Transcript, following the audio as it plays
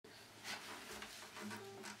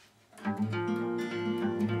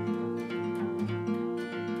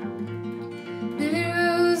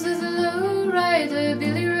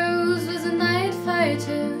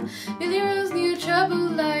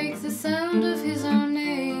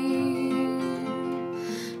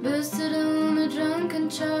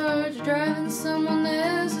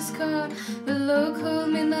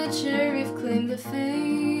claim the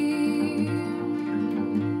fame.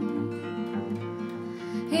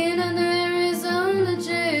 In an Arizona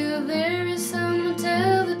jail, there is someone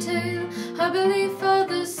tell the tale. I believe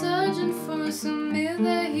Father Sergeant for some meal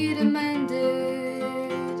that he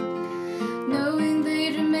demanded, knowing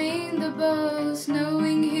they'd remain the boss,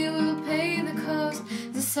 knowing he will pay the cost.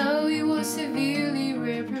 That's how he was severely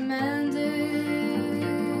reprimanded.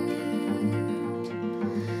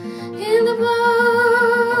 In the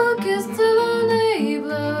block is still on a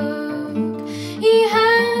block, he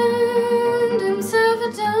handed himself a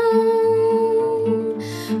down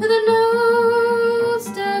with a note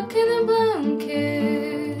stuck in a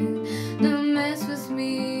blanket. Don't mess with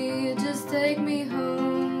me, just take me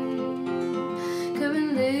home. Come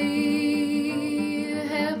and lay,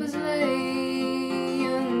 help us lay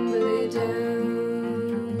young Billy down.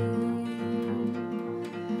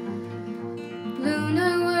 Luna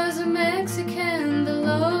was a Mexican, the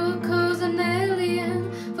law calls an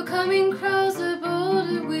alien for coming across the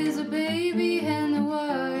border with a baby and a wife.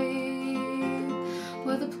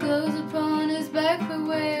 While the clothes upon his back were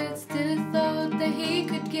wet, still he thought that he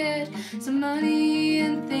could get some money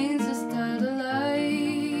and things to start a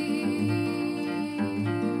life.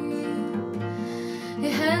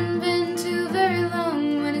 It hadn't been too very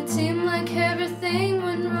long when it seemed like everything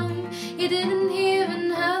went wrong. He didn't even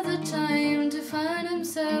have the time to find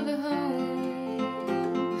himself a home.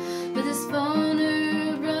 But this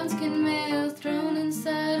foreigner, brown-skinned male, thrown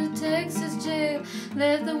inside a Texas jail,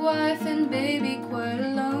 left the wife and baby quite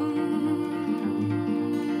alone.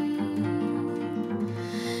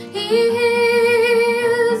 He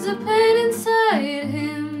hears the pain inside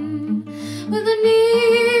him with a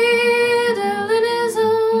needle in his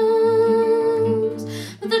arms,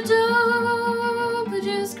 but the dope had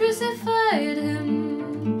just crucified him,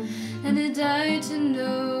 and he died to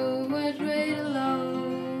know what right along.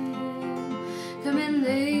 Come and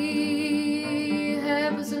lay,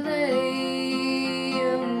 help us lay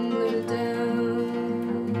young little down.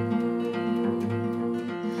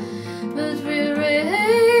 But we'll raise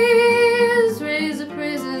the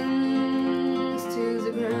prisons to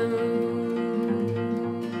the ground.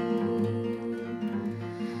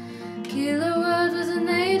 Kilowatt was an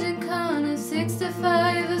agent con at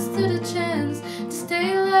 65, who stood a chance to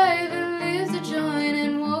stay alive and live the joint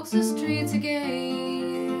and walks the streets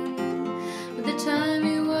again. By the time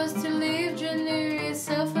he was to leave January, he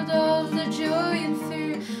suffered all the joy and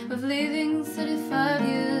fear of living 35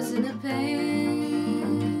 years in a pain.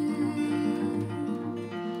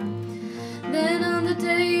 Then on the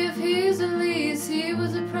day of his release, he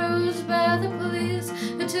was approached by the police,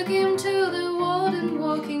 who took him to the warden,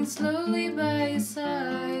 walking slowly by his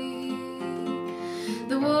side.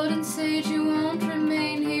 The warden said, "You won't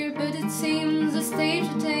remain here," but it seems the state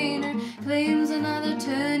retainer claims another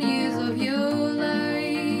 10 years of your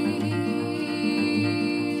life.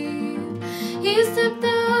 He stepped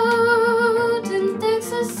out in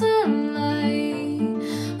Texas sunlight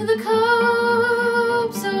with the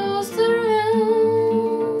cops all stood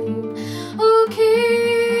around. Oh,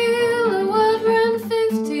 Kilowatt ran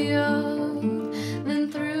 50 yards, then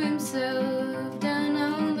threw himself down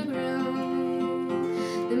on the ground.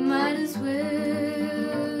 They might as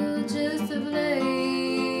well just have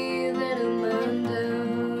laid that old man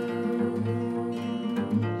down.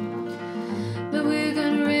 But we're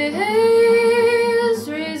gonna raise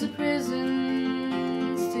the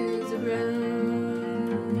prisons to the ground.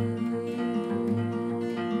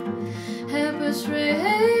 Help us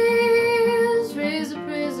raise